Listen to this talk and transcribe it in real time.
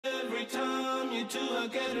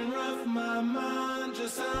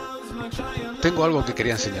Tengo algo que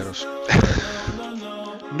quería enseñaros.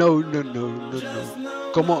 No.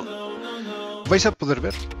 Como vais a poder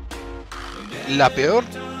ver, la peor,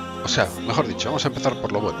 o sea, mejor dicho, vamos a empezar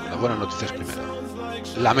por lo bueno, las buenas noticias primero.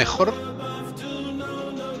 La mejor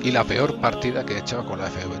y la peor partida que he echado con la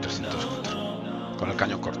FV 304, con el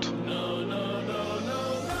cañón corto.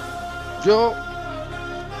 Yo,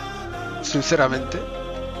 sinceramente,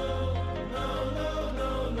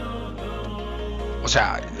 o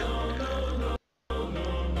sea,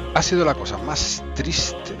 ha sido la cosa más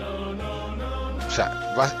triste, o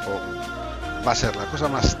sea, va a ser la cosa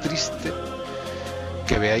más triste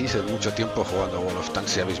que veáis en mucho tiempo jugando a World of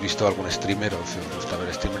Tanks. Si habéis visto algún streamer o si os gusta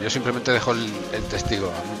ver streamer, yo simplemente dejo el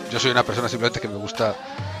testigo. Yo soy una persona simplemente que me gusta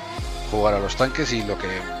jugar a los tanques y lo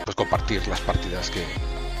que, pues, compartir las partidas que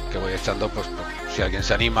voy echando, pues si alguien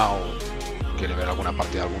se anima o quiere ver alguna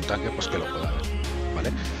partida de algún tanque, pues que lo pueda ver,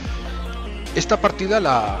 ¿vale? Esta partida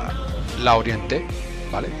la orienté,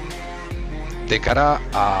 ¿vale? De cara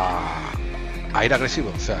a ir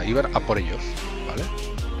agresivo, o sea, ir a por ellos, ¿vale?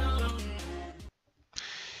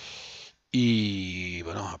 Y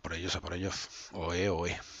bueno, a por ellos.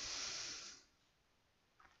 Oe.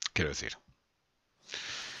 Quiero decir.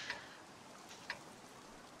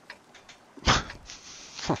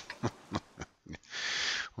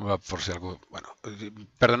 Por si algo. Bueno,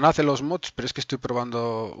 perdonad los mods, pero es que estoy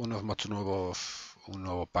probando unos mods nuevos, un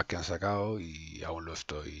nuevo pack que han sacado y aún lo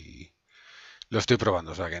estoy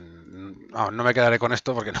probando. O sea que no me quedaré con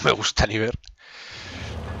esto porque no me gusta ni ver.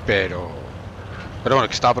 Pero bueno,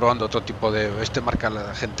 que estaba probando otro tipo de. Este marca a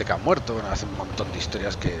la gente que ha muerto. Bueno, hace un montón de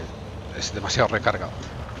historias que es demasiado recargado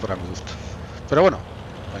para mi gusto. Pero bueno,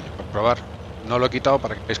 por probar. No lo he quitado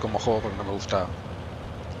para que veáis cómo juego porque no me gusta.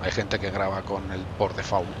 Hay gente que graba con el por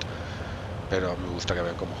default, pero me gusta que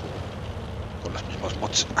vean cómo juego con los mismos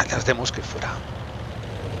mods a las demos que fuera.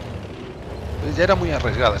 Ya era muy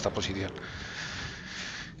arriesgada esta posición.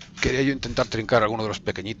 Quería yo intentar trincar a alguno de los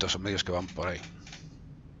pequeñitos o medios que van por ahí.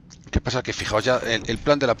 ¿Qué pasa? Que fijaos ya el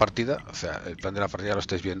plan de la partida, o sea, el plan de la partida lo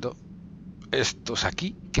estáis viendo. Estos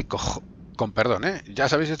aquí, que cojo, con perdón, ya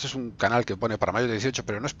sabéis, esto es un canal que pone para mayo de 18,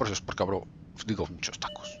 pero no es por eso, es porque abro, os digo, muchos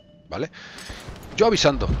tacos, ¿vale? Yo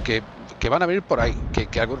avisando que van a venir por ahí,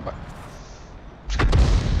 que algo...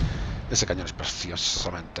 Ese cañón es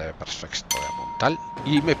preciosamente perfecto de apuntar.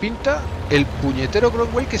 Y me pinta el puñetero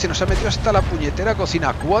Cromwell que se nos ha metido hasta la puñetera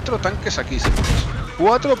cocina. 4 tanques aquí, señores.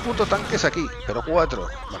 4 puto tanques aquí, pero 4.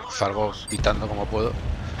 Bueno, salgo pitando como puedo.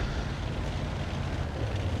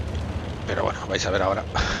 Pero bueno, vais a ver ahora.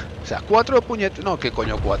 O sea, 4 puñeteros... No, ¿qué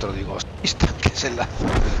coño 4? Digo, tanques en la...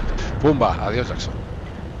 Pumba, adiós Jackson.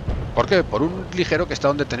 ¿Por qué? Por un ligero que está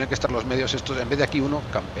donde tenían que estar los medios estos, en vez de aquí uno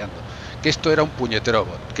campeando. Que esto era un puñetero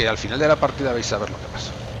bot, que al final de la partida vais a ver lo que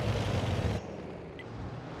pasa.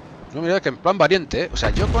 No, mira que en plan valiente, ¿eh? O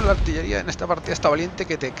sea, yo con la artillería en esta partida está valiente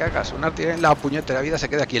que te cagas. Una artillería en la puñetera vida se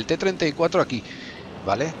queda aquí. El T-34 aquí,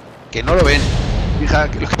 ¿vale? Que no lo ven. Fija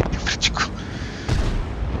que lo que tiene, chico.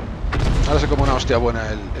 Ahora se come una hostia buena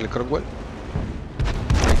el Cromwell.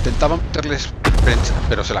 Intentaba meterles prensa,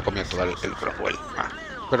 pero se la comió toda el Cromwell.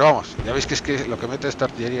 Pero vamos, ya veis que es que lo que mete esta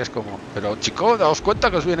artillería es como... Pero chico, daos cuenta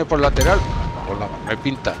que os viene por lateral. Pues la me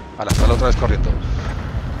pinta. A la sala otra vez corriendo.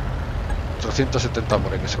 370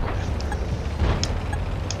 por ahí que se come.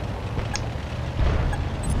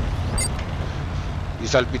 Y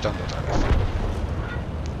salpitando otra vez.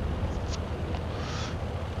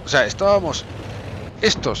 O sea, estábamos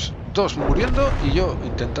estos dos muriendo y yo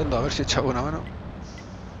intentando a ver si echaba una mano.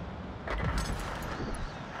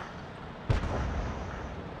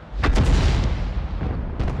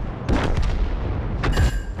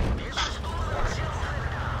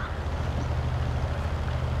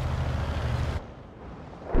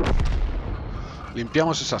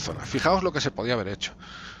 Limpiamos esa zona. Fijaos lo que se podía haber hecho.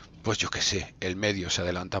 Pues yo qué sé, el medio se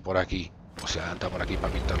adelanta por aquí, o se adelanta por aquí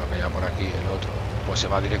para pintar lo que haya por aquí, el otro pues se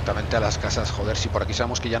va directamente a las casas. Joder, si por aquí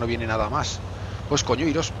sabemos que ya no viene nada más, pues coño,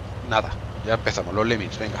 iros, nada, ya empezamos, los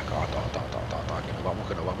lemmings, venga, que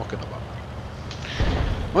nos vamos.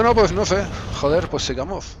 Bueno, pues no sé, joder, pues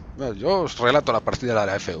sigamos. Yo os relato la partida de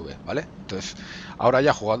la FV, ¿vale? Entonces, ahora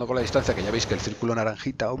ya jugando con la distancia, que ya veis que el círculo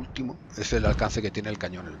naranjita último es el alcance que tiene el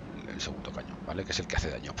cañón, el segundo cañón, ¿vale? Que es el que hace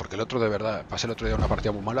daño. Porque el otro, de verdad, pasé el otro día una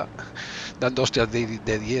partida muy mala, dando hostias de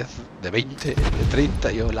 10, de 20, de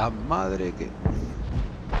 30, yo la madre que...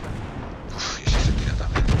 Uf, y si se tira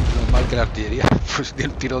también. No mal que la artillería, pues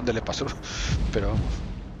tiene un tiro donde le pasó, pero vamos.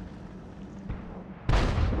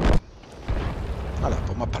 Hala,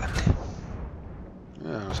 pues más para adelante.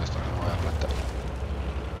 No sé hasta dónde me voy a plantar.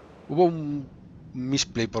 Hubo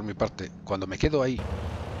misplay por mi parte. Cuando me quedo ahí,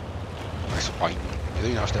 pues, ay, me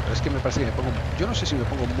doy una hostia, pero es que me parece que me pongo, yo no sé si me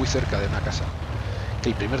pongo muy cerca de una casa, que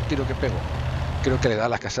el primer tiro que pego creo que le da a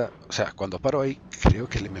la casa, o sea, cuando paro ahí creo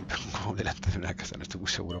que me pongo delante de una casa, no estoy muy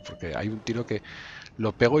seguro, porque hay un tiro que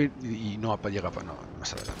lo pego y no llega para no,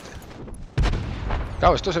 más adelante.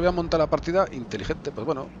 Claro, esto se había montado la partida inteligente, pues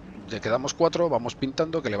bueno, ya quedamos 4, vamos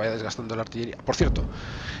pintando, que le vaya desgastando la artillería. Por cierto,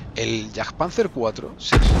 el Jagdpanzer 4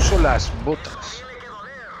 se puso las botas,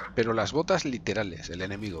 pero las botas literales, el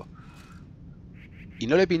enemigo. Y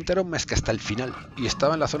no le pintaron más que hasta el final. Y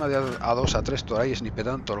estaba en la zona de A2, A3, todo ahí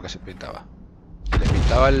snipetan todo lo que se pintaba. Le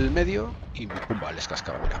pintaba el medio y pumba, les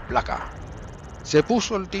cascaba. Mira, placa. Se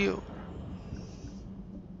puso el tío.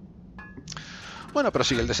 Bueno, pero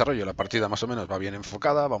sigue el desarrollo. La partida más o menos va bien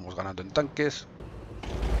enfocada. Vamos ganando en tanques.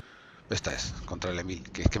 Esta es, contra el Emil.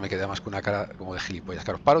 Que es que me queda más que una cara como de gilipollas.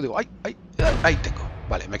 Claro, paro, digo, ¡ay, ay, ay! Ahí tengo.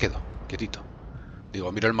 Vale, me quedo, quietito.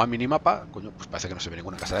 Digo, miro el minimapa. Coño, pues parece que no se ve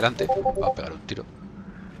ninguna casa adelante. Va a pegar un tiro.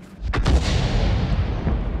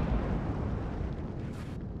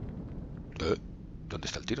 ¿Dónde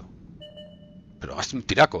está el tiro? Pero además un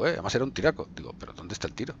tiraco, además era un tiraco. Digo, ¿pero dónde está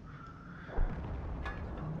el tiro?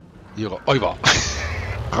 Y digo, ¡ahí va!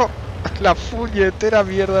 La puñetera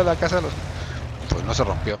mierda de la casa de los... Pues no se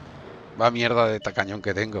rompió. Va mierda de tacañón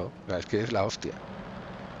que tengo. Es que es la hostia.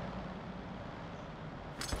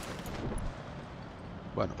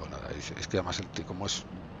 Bueno, pues nada, es que además como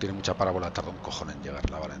tiene mucha parábola, tarda un cojón en llegar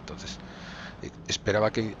la bala. Entonces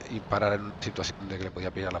esperaba que parara en una situación de que le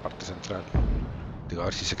podía pillar la parte central. Digo, a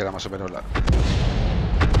ver si se queda más o menos la...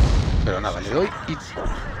 Pero nada, le doy y...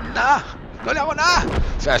 ¡Nada! ¡No le hago nada!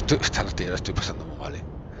 O sea, esta artillería la estoy pasando muy mal,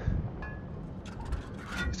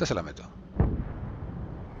 Esta se la meto.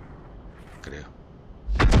 Creo.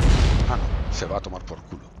 Ah, no. Se va a tomar por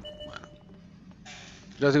culo. Bueno.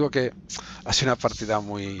 Yo os digo que ha sido una partida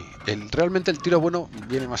muy... Realmente el tiro bueno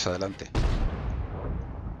viene más adelante.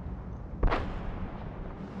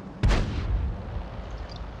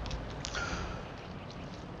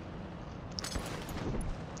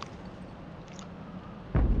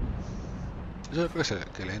 Yo creo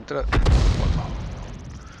que le entra... Bueno,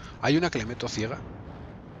 hay una que le meto ciega,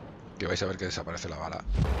 que vais a ver que desaparece la bala.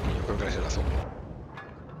 Y yo creo que es el azul.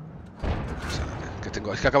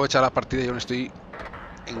 Es que acabo de echar la partida y yo no estoy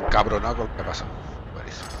encabronado con lo que pasa.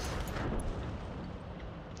 Veréis.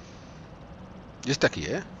 Y este aquí,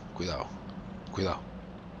 Cuidado. Cuidado.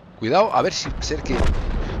 Cuidado, a ver si va a ser que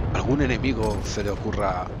algún enemigo se le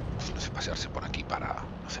ocurra, pues, no sé, pasearse por aquí para,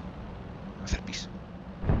 no sé, hacer pis.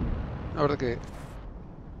 La verdad que...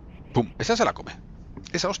 ¡Pum! Esa se la come.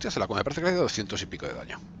 Esa hostia se la come. Me parece que le da 200 y pico de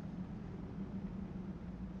daño.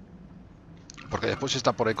 Porque después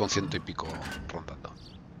está por ahí con 100 y pico rondando.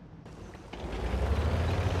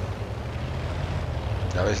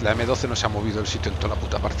 Ya ves, la M12 no se ha movido el sitio en toda la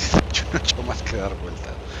puta partida. Yo no he hecho más que dar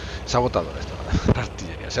vueltas. Es agotadora esta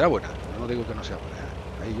artillería. Será buena. No digo que no sea buena.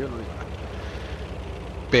 Ahí yo no digo nada.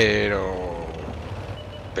 Pero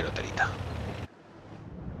telita.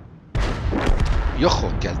 Y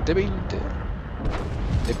ojo, que al T20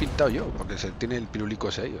 le he pintado yo, porque tiene el pirulico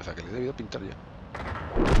ese ahí, o sea que le he debido pintar yo.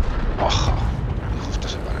 ¡Ojo! Y justo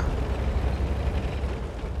se para.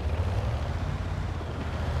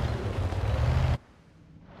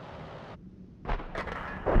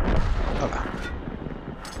 Hola.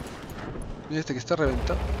 Mira este que está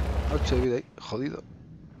reventado. 8 de vida ahí, jodido.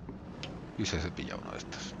 Y se cepilla uno de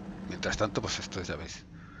estos. Mientras tanto, pues esto ya veis.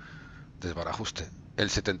 Desbarajuste.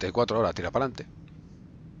 El 74 ahora tira para adelante.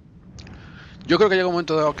 Yo creo que llega un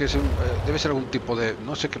momento dado que debe ser algún tipo de...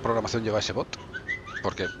 No sé qué programación lleva ese bot.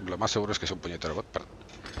 Porque lo más seguro es que sea un puñetero bot, perdón.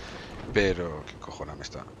 Pero... ¿Qué cojona me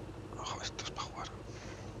está? Ojo, esto es para jugar.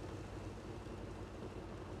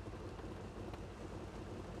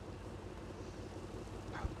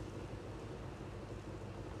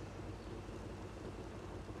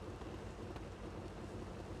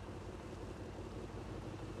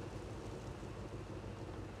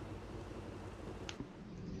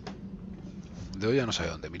 De hoy ya no sé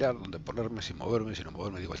dónde mirar, dónde ponerme, si moverme, si no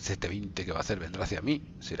moverme. Digo, el 720 que va a hacer vendrá hacia mí,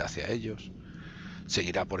 será hacia ellos,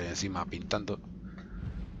 seguirá por encima pintando.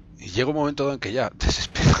 Y llega un momento en que ya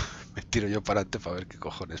desespero, me tiro yo para adelante para ver qué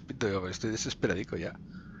cojones pinto. Yo estoy desesperadico ya.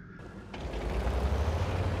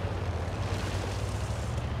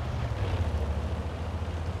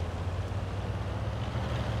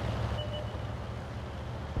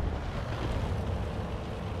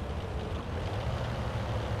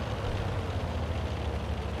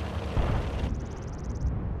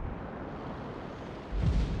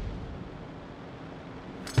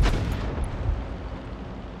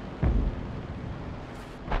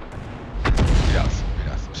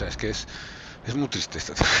 sea, es que es muy triste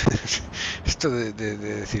esto. Esto de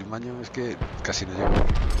decir maño es que casi no llego.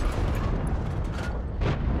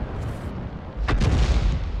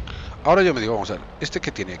 Ahora yo me digo, vamos a ver, este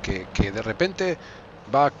que tiene, que de repente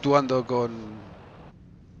va actuando con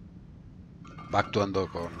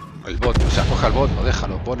el bot, o sea, coge al bot, lo deja,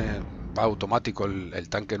 lo pone, va automático el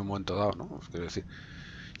tanque en un momento dado, ¿no? Os quiero decir.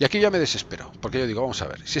 Y aquí ya me desespero, porque yo digo, vamos a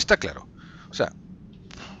ver, si está claro, o sea,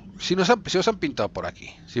 si os han pintado por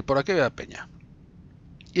aquí, si por aquí había peña,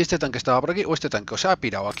 y este tanque estaba por aquí, o este tanque os ha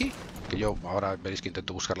pirado aquí, que yo ahora veréis que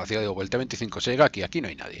intento buscar la ciudad, digo, el T-25 se llega aquí no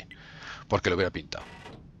hay nadie, porque lo hubiera pintado.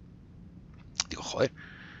 Digo, joder,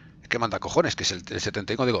 que manda cojones, que es el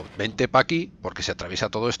 75, digo, vente para aquí, porque se atraviesa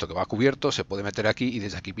todo esto que va cubierto, se puede meter aquí y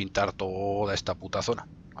desde aquí pintar toda esta puta zona.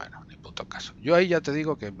 Bueno, ni puto caso. Yo ahí ya te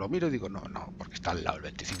digo que lo miro y digo, no, porque está al lado el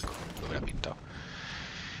 25, lo hubiera pintado.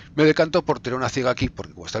 Me decanto por tener una ciega aquí,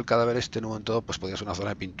 porque como está el cadáver este en un momento todo, pues podría ser una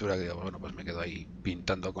zona de pintura que digo, bueno, pues me quedo ahí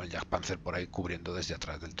pintando con el Jack Panzer por ahí, cubriendo desde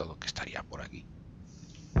atrás del todo, que estaría por aquí.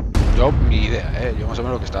 Yo, mi idea, yo más o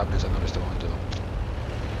menos lo que estaba pensando en este momento.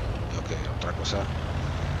 Digo que otra cosa...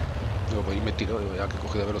 Digo, pues ahí me tiro, digo, ya que he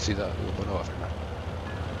cogido velocidad, digo, pues no va a frenar.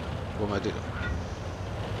 Pues me tiro.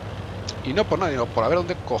 Y no por nada, sino por a ver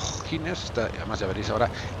dónde cojines está. Además ya veréis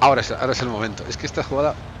ahora es el momento. Es que esta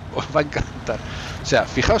jugada os va a encantar. O sea,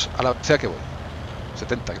 fijaos a la velocidad que voy.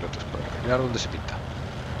 70 kilómetros por hora. Mirad dónde se pinta.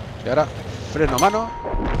 Y ahora, freno mano.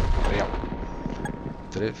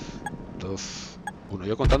 3, 2, 1.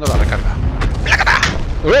 Yo contando la recarga.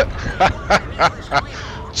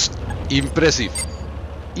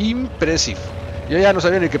 Impressive. Yo ya no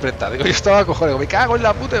sabía ni qué apretar. Digo, yo estaba cojones. Digo, me cago en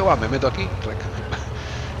la puta. Digo, me meto aquí.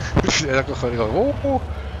 Era cojones. Digo,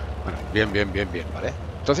 Bueno, bien, ¿vale?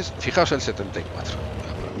 Entonces, fijaos el 74. Voy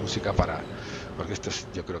a poner música para... Porque esto es,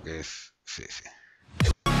 yo creo que es... Sí.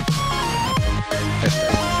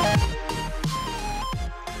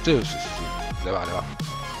 Sí. Le va.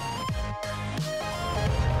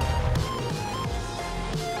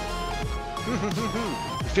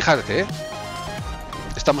 Fíjate,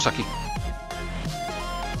 estamos aquí.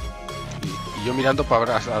 Y yo mirando para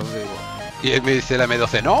ver a dónde digo. Y él me dice la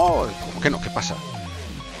M12, no, ¿cómo que no? ¿Qué pasa?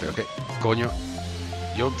 Pero qué coño.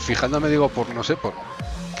 Yo fijándome digo, por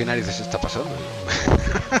qué narices está pasando.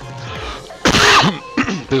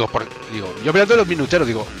 Digo, yo mirando los minuteros,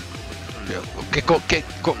 digo,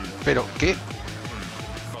 pero qué.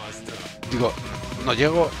 Digo, no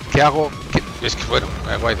llego, ¿qué hago? Es que bueno,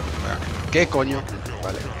 ¿qué coño?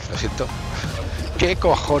 Vale, lo siento. ¿Qué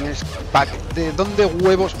cojones? ¿De dónde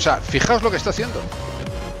huevos? O sea, fijaos lo que está haciendo.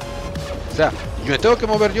 O sea, yo me tengo que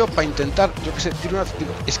mover yo para intentar, yo que sé, digo,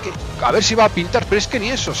 es que, a ver si va a pintar, pero es que ni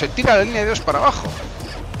eso, se tira la línea de Dios para abajo.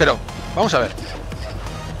 Pero, vamos a ver.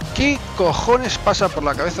 ¿Qué cojones pasa por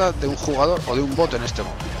la cabeza de un jugador o de un bot en este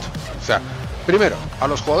momento? O sea, primero, a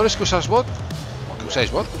los jugadores que usáis bot, o que usáis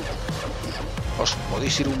bot, os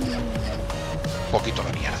podéis ir un poquito a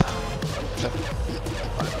la mierda. O sea,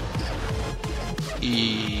 vale.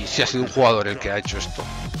 Y si ha sido un jugador el que ha hecho esto,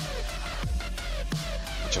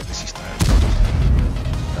 macho, desista.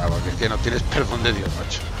 Claro, porque es que no tienes perdón de Dios,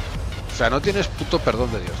 macho. O sea, no tienes puto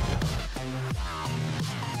perdón de Dios, tío.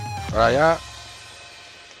 Ahora ya...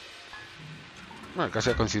 Bueno, casi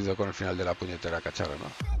ha coincidido con el final de la puñetera cacharra, ¿no?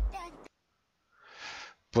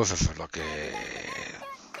 Pues eso es lo que...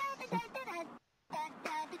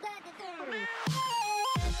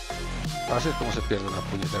 Así es como se pierde una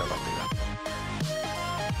puñetera partida.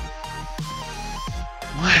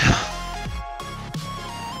 Bueno.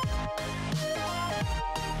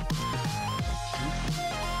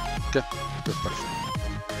 ¿Qué? ¿Qué os parece?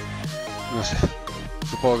 No sé.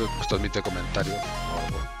 Supongo que esto admite comentarios o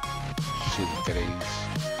algo. Si queréis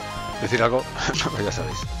decir algo, ya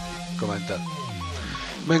sabéis. Comentad.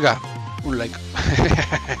 Venga, un like.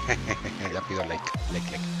 Ya pido like.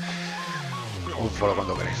 Un follow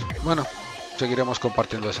cuando queréis. Bueno, seguiremos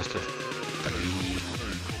compartiendo esas tres.